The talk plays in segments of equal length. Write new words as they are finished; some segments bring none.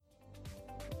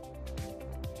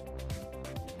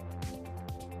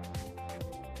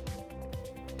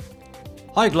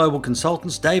Hi Global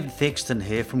Consultants, David Thexton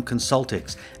here from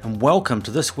Consultex, and welcome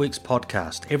to this week's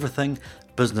podcast, Everything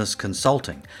Business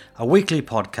Consulting, a weekly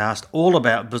podcast all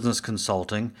about business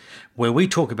consulting where we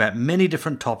talk about many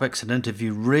different topics and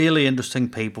interview really interesting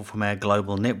people from our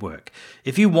global network.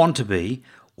 If you want to be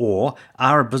or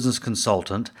are a business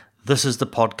consultant, this is the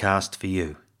podcast for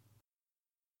you.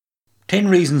 10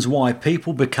 reasons why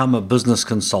people become a business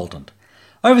consultant.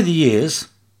 Over the years,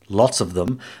 lots of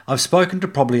them, I've spoken to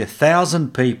probably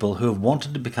 1,000 people who have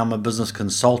wanted to become a business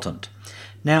consultant.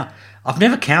 Now, I've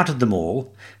never counted them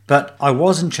all, but I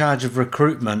was in charge of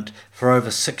recruitment for over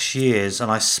 6 years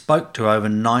and I spoke to over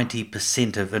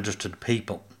 90% of interested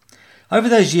people. Over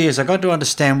those years, I got to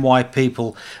understand why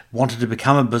people wanted to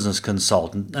become a business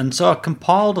consultant, and so I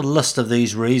compiled a list of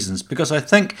these reasons because I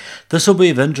think this will be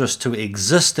of interest to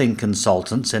existing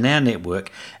consultants in our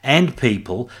network and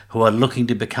people who are looking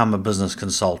to become a business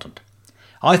consultant.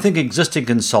 I think existing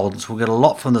consultants will get a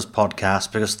lot from this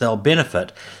podcast because they'll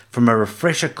benefit from a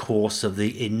refresher course of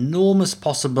the enormous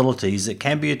possibilities that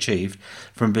can be achieved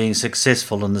from being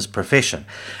successful in this profession.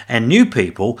 And new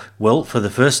people will, for the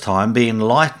first time, be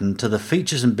enlightened to the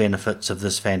features and benefits of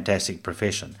this fantastic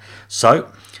profession.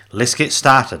 So, let's get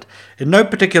started. In no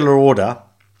particular order,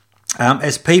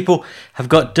 as people have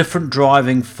got different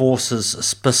driving forces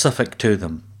specific to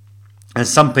them. And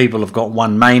some people have got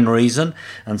one main reason,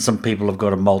 and some people have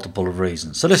got a multiple of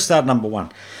reasons. So let's start number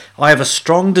one. I have a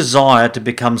strong desire to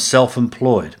become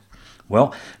self-employed.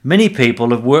 Well, many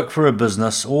people have worked for a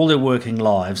business all their working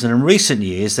lives, and in recent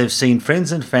years they've seen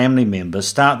friends and family members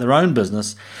start their own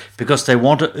business because they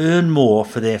want to earn more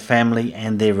for their family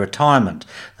and their retirement.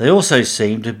 They also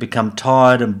seem to have become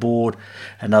tired and bored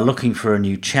and are looking for a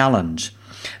new challenge.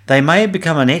 They may have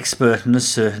become an expert in a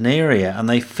certain area and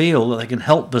they feel that they can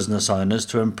help business owners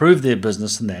to improve their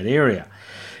business in that area.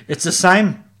 It's the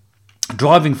same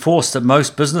driving force that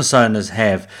most business owners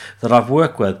have that I've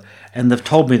worked with, and they've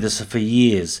told me this for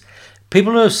years.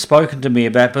 People who have spoken to me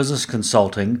about business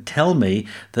consulting tell me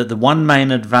that the one main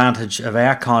advantage of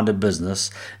our kind of business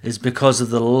is because of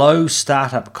the low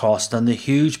startup cost and the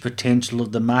huge potential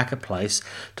of the marketplace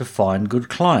to find good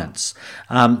clients.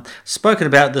 Spoken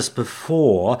about this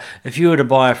before. If you were to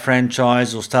buy a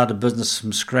franchise or start a business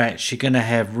from scratch, you're going to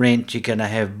have rent, you're going to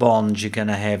have bonds, you're going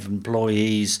to have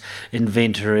employees,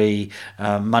 inventory,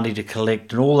 money to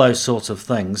collect, and all those sorts of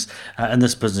things. In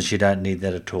this business, you don't need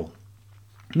that at all.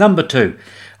 Number two,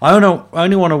 I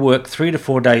only want to work 3 to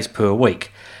 4 days per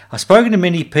week. I've spoken to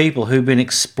many people who've been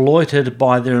exploited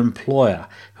by their employer,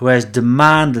 who has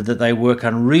demanded that they work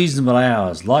unreasonable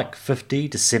hours, like 50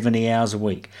 to 70 hours a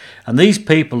week. And these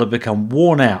people have become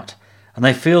worn out, and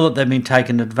they feel that they've been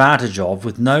taken advantage of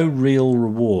with no real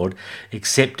reward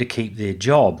except to keep their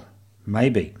job.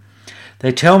 Maybe.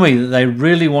 They tell me that they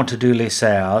really want to do less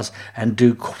hours and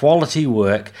do quality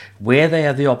work where they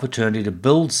have the opportunity to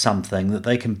build something that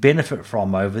they can benefit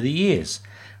from over the years,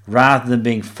 rather than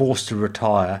being forced to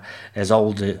retire as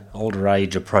older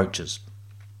age approaches.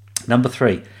 Number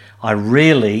three, I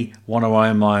really want to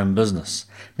own my own business.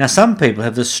 Now, some people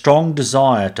have this strong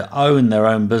desire to own their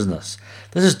own business.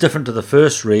 This is different to the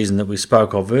first reason that we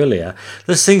spoke of earlier.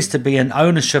 This seems to be an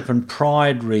ownership and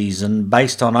pride reason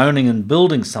based on owning and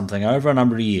building something over a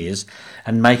number of years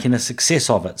and making a success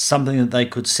of it, something that they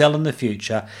could sell in the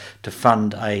future to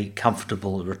fund a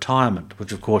comfortable retirement,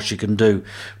 which of course you can do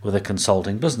with a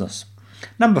consulting business.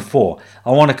 Number four,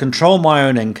 I want to control my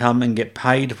own income and get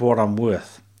paid for what I'm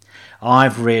worth.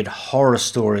 I've read horror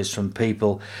stories from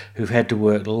people who've had to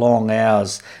work long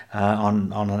hours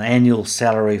on an annual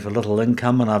salary for little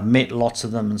income, and I've met lots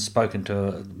of them and spoken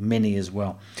to many as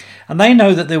well. And they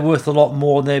know that they're worth a lot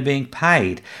more than they're being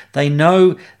paid. They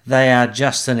know they are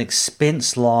just an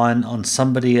expense line on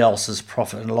somebody else's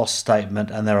profit and loss statement,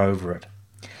 and they're over it.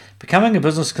 Becoming a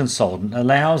business consultant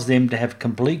allows them to have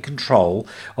complete control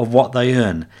of what they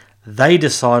earn. They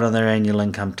decide on their annual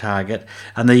income target,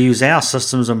 and they use our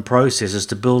systems and processes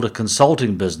to build a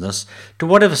consulting business to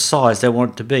whatever size they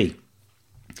want it to be.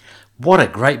 What a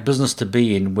great business to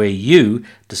be in, where you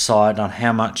decide on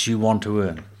how much you want to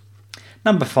earn.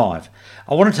 Number five,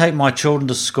 I want to take my children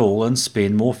to school and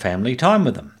spend more family time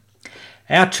with them.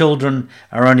 Our children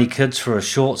are only kids for a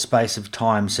short space of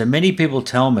time, so many people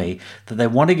tell me that they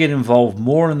want to get involved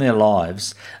more in their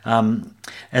lives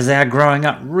as they are growing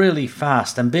up really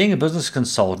fast, and being a business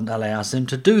consultant allows them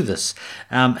to do this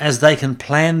as they can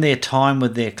plan their time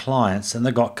with their clients and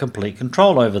they've got complete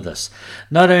control over this.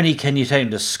 Not only can you take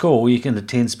them to school, you can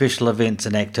attend special events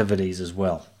and activities as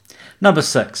well. Number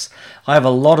 6, I have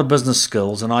a lot of business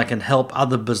skills and I can help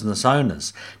other business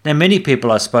owners. Now, many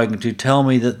people I've spoken to tell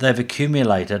me that they've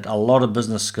accumulated a lot of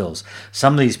business skills.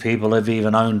 Some of these people have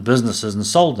even owned businesses and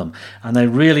sold them, and they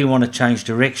really want to change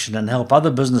direction and help other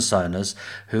business owners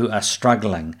who are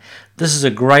struggling. This is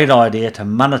a great idea to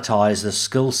monetize the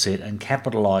skill set and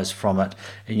capitalize from it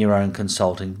in your own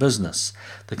consulting business.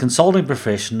 The consulting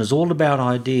profession is all about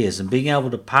ideas and being able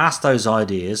to pass those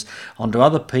ideas on to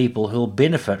other people who will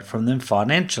benefit from them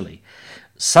financially,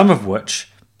 some of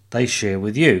which they share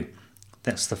with you.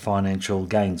 That's the financial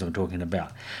gains I'm talking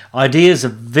about. Ideas are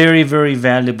very, very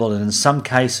valuable and in some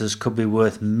cases could be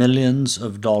worth millions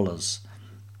of dollars.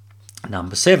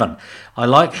 Number 7, I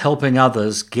like helping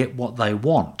others get what they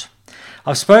want.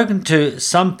 I've spoken to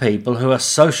some people who are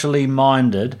socially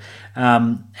minded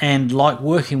and like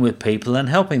working with people and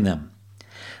helping them.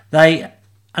 They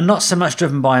are not so much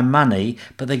driven by money,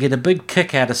 but they get a big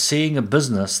kick out of seeing a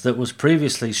business that was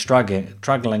previously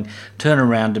struggling turn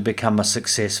around to become a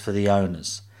success for the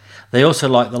owners. They also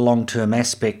like the long-term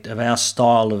aspect of our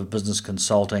style of business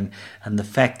consulting and the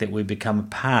fact that we become a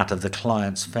part of the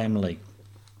client's family.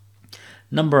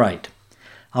 Number 8.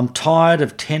 I'm tired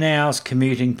of 10 hours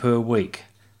commuting per week,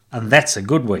 and that's a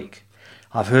good week.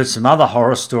 I've heard some other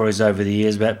horror stories over the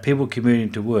years about people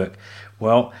commuting to work.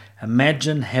 Well,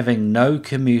 imagine having no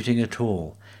commuting at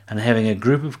all and having a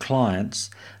group of clients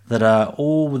that are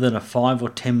all within a 5 or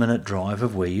 10 minute drive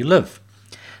of where you live.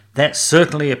 That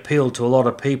certainly appealed to a lot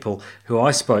of people who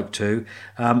I spoke to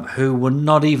who were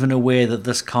not even aware that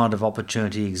this kind of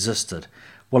opportunity existed.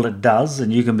 Well, it does,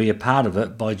 and you can be a part of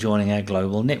it by joining our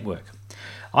global network.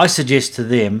 I suggest to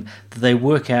them that they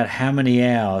work out how many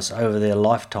hours over their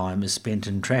lifetime is spent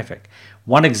in traffic.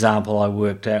 One example I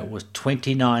worked out was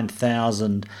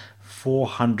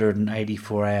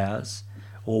 29,484 hours,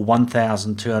 or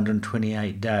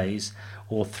 1,228 days,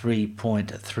 or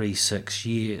 3.36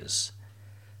 years.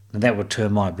 And that would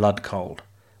turn my blood cold.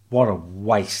 What a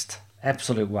waste.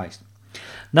 Absolute waste.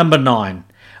 Number 9.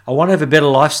 I want to have a better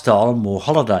lifestyle and more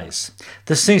holidays.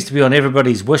 This seems to be on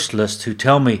everybody's wish list who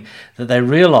tell me that they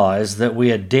realise that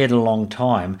we are dead a long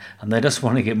time and they just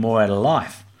want to get more out of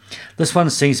life. This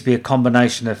one seems to be a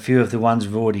combination of a few of the ones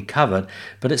we've already covered,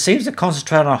 but it seems to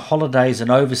concentrate on holidays and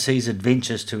overseas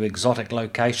adventures to exotic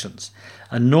locations.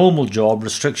 A normal job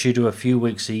restricts you to a few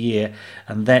weeks a year,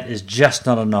 and that is just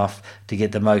not enough to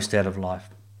get the most out of life.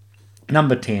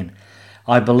 Number 10.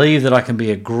 I believe that I can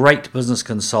be a great business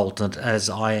consultant as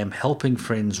I am helping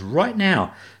friends right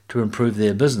now to improve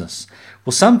their business.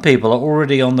 Well, some people are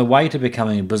already on the way to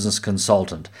becoming a business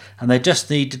consultant and they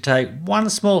just need to take one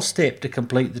small step to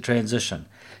complete the transition.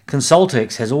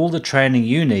 Consultex has all the training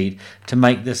you need to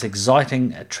make this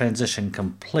exciting transition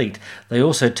complete. They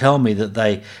also tell me that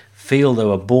they feel they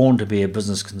were born to be a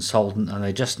business consultant and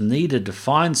they just needed to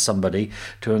find somebody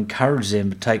to encourage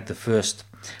them to take the first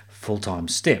full-time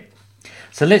step.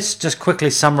 So let's just quickly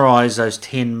summarize those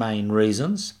 10 main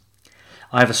reasons.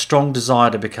 I have a strong desire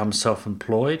to become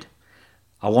self-employed.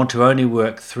 I want to only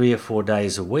work 3 or 4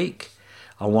 days a week.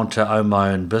 I want to own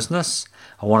my own business.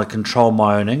 I want to control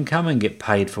my own income and get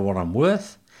paid for what I'm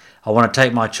worth. I want to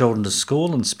take my children to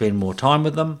school and spend more time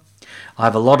with them. I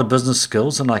have a lot of business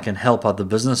skills and I can help other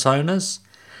business owners.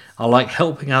 I like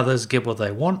helping others get what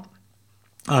they want.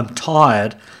 I'm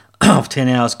tired of 10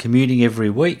 hours commuting every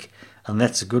week, and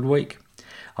that's a good week.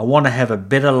 I want to have a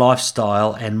better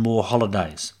lifestyle and more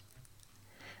holidays.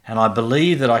 And I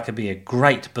believe that I could be a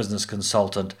great business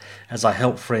consultant as I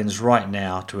help friends right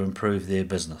now to improve their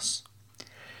business.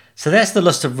 So that's the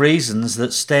list of reasons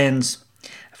that stands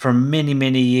from many,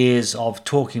 many years of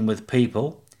talking with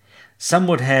people. Some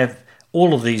would have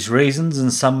all of these reasons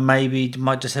and some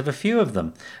might just have a few of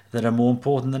them that are more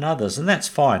important than others. And that's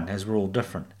fine, as we're all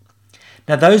different.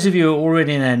 Now, those of you who are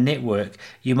already in our network,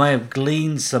 you may have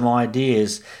gleaned some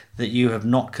ideas that you have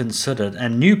not considered,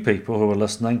 and new people who are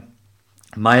listening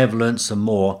may have learnt some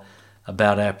more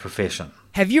about our profession.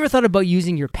 Have you ever thought about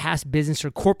using your past business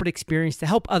or corporate experience to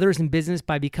help others in business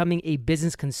by becoming a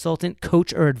business consultant,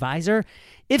 coach, or advisor?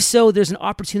 If so, there's an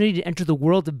opportunity to enter the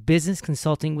world of business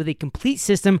consulting with a complete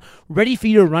system ready for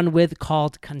you to run with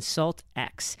called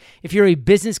ConsultX. If you're a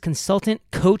business consultant,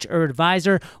 coach, or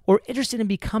advisor, or interested in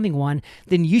becoming one,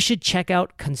 then you should check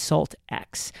out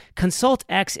ConsultX.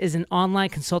 ConsultX is an online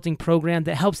consulting program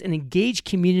that helps an engaged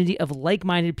community of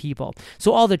like-minded people.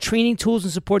 So all the training, tools,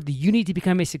 and support that you need to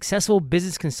become a successful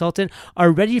business consultant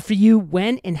are ready for you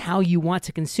when and how you want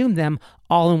to consume them,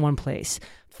 all in one place.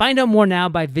 Find out more now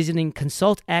by visiting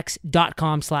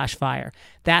consultx.com/fire.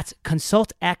 That's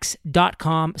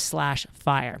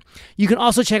consultx.com/fire. You can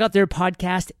also check out their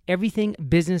podcast, Everything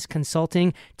Business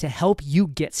Consulting, to help you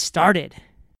get started.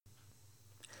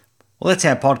 Well, that's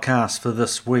our podcast for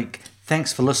this week.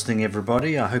 Thanks for listening,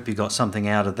 everybody. I hope you got something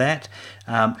out of that.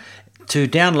 To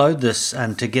download this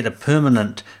and to get a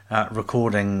permanent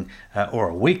recording or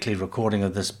a weekly recording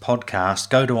of this podcast,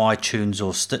 go to iTunes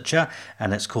or Stitcher,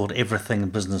 and it's called Everything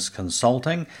Business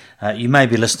Consulting. You may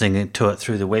be listening to it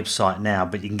through the website now,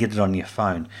 but you can get it on your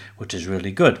phone, which is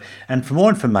really good. And for more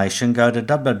information, go to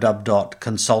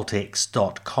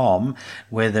www.consultex.com,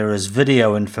 where there is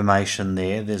video information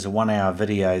there. There's a 1-hour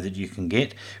video that you can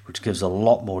get, which gives a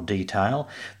lot more detail.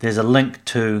 There's a link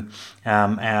to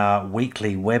our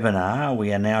weekly webinar.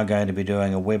 We are now going to be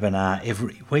doing a webinar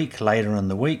every week, later in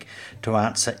the week, to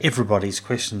answer everybody's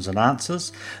questions and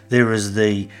answers. There is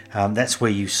that's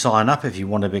where you sign up if you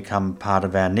want to become part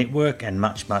of our network, and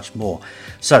much, much more.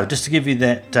 So just to give you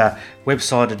that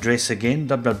website address again,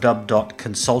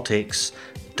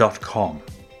 www.consultex.com.